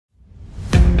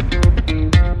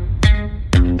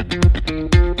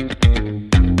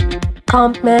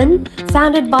CompMan,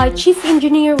 founded by Chief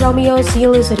Engineer Romeo C.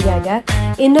 Luzuriaga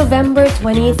in November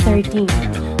 2013.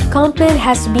 CompMan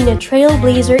has been a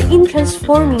trailblazer in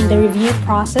transforming the review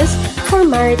process for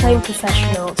maritime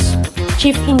professionals.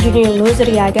 Chief Engineer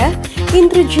Luzuriaga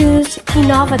introduced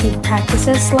innovative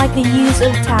practices like the use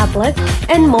of tablet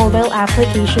and mobile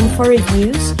application for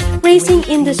reviews, raising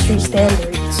industry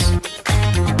standards.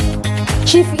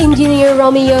 Chief Engineer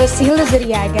Romeo C.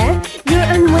 Luzuriaga, your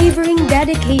unwavering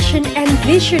dedication and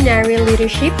visionary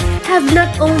leadership have not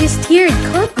only steered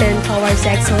CompMan towards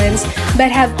excellence,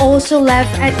 but have also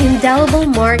left an indelible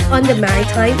mark on the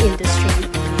maritime industry.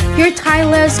 Your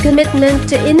tireless commitment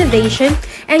to innovation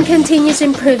and continuous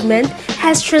improvement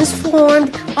has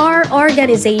transformed our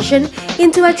organization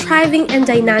into a thriving and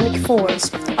dynamic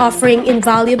force, offering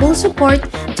invaluable support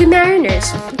to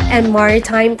mariners and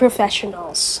maritime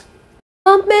professionals.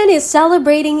 CompMan is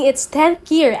celebrating its 10th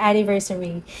year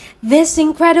anniversary. This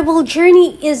incredible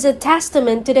journey is a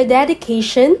testament to the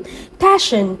dedication,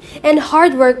 passion, and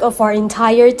hard work of our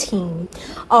entire team.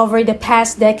 Over the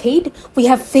past decade, we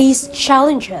have faced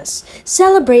challenges,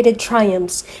 celebrated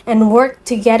triumphs, and worked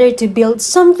together to build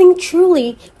something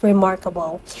truly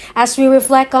remarkable. As we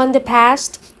reflect on the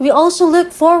past, we also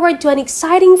look forward to an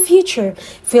exciting future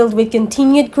filled with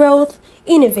continued growth,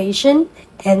 innovation,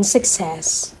 and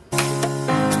success.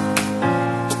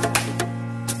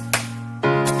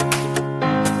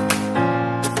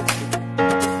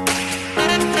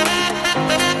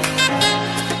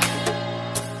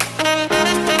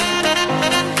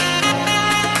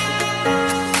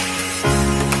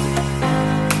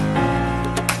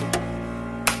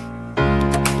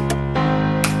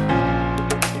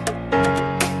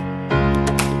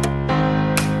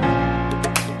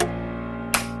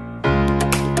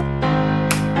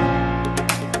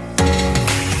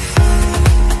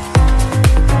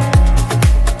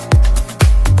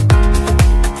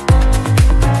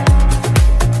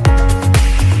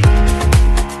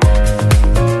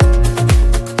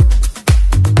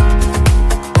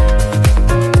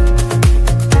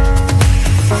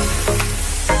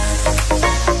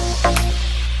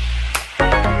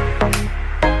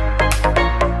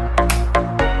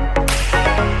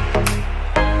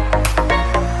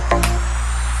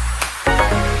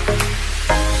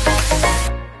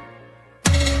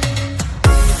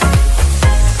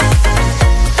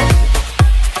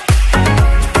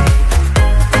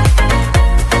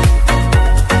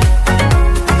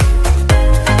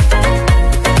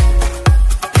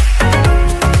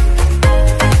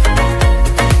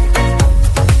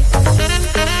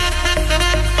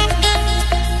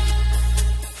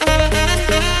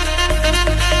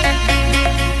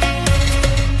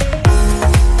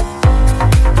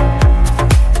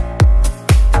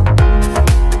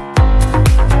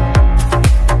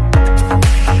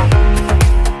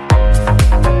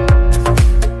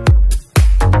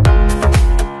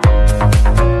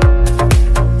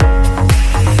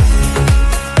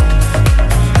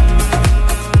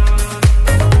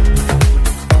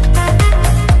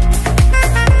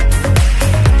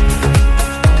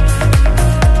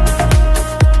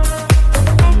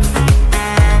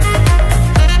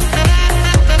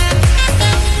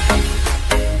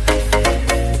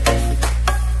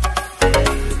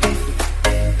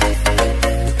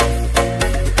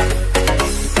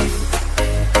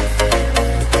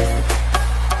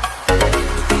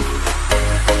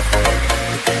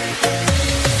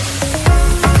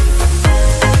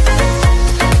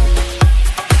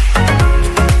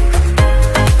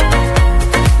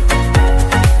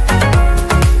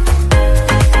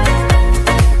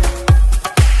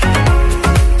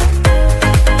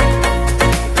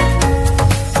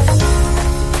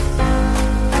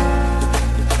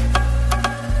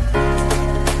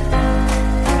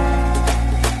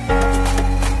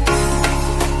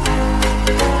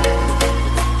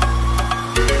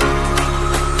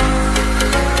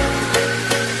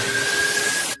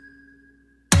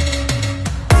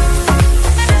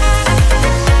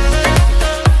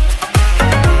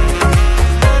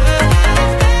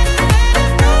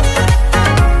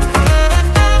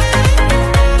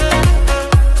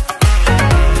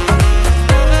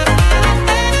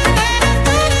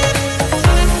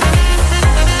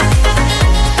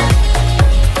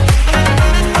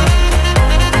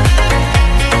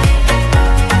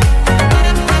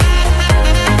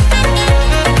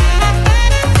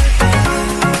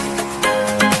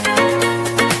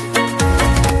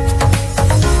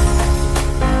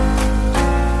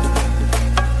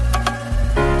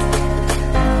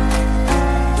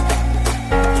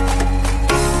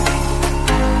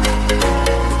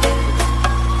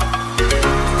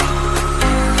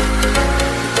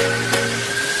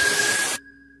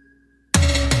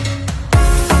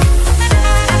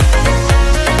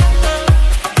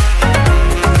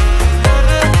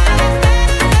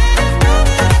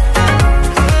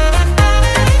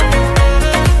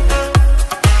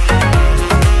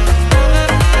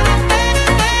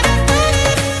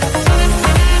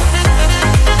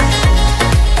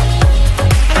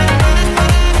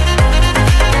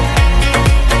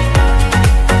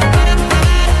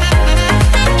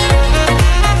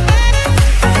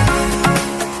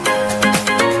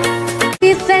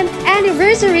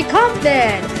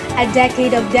 a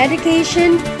decade of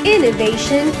dedication,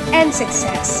 innovation, and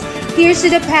success. Here's to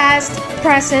the past,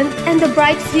 present, and the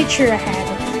bright future ahead.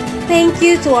 Thank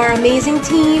you to our amazing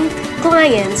team,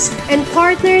 clients, and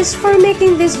partners for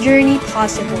making this journey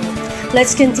possible.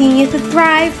 Let's continue to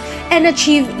thrive and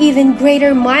achieve even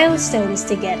greater milestones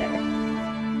together.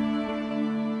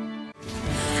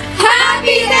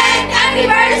 Happy day!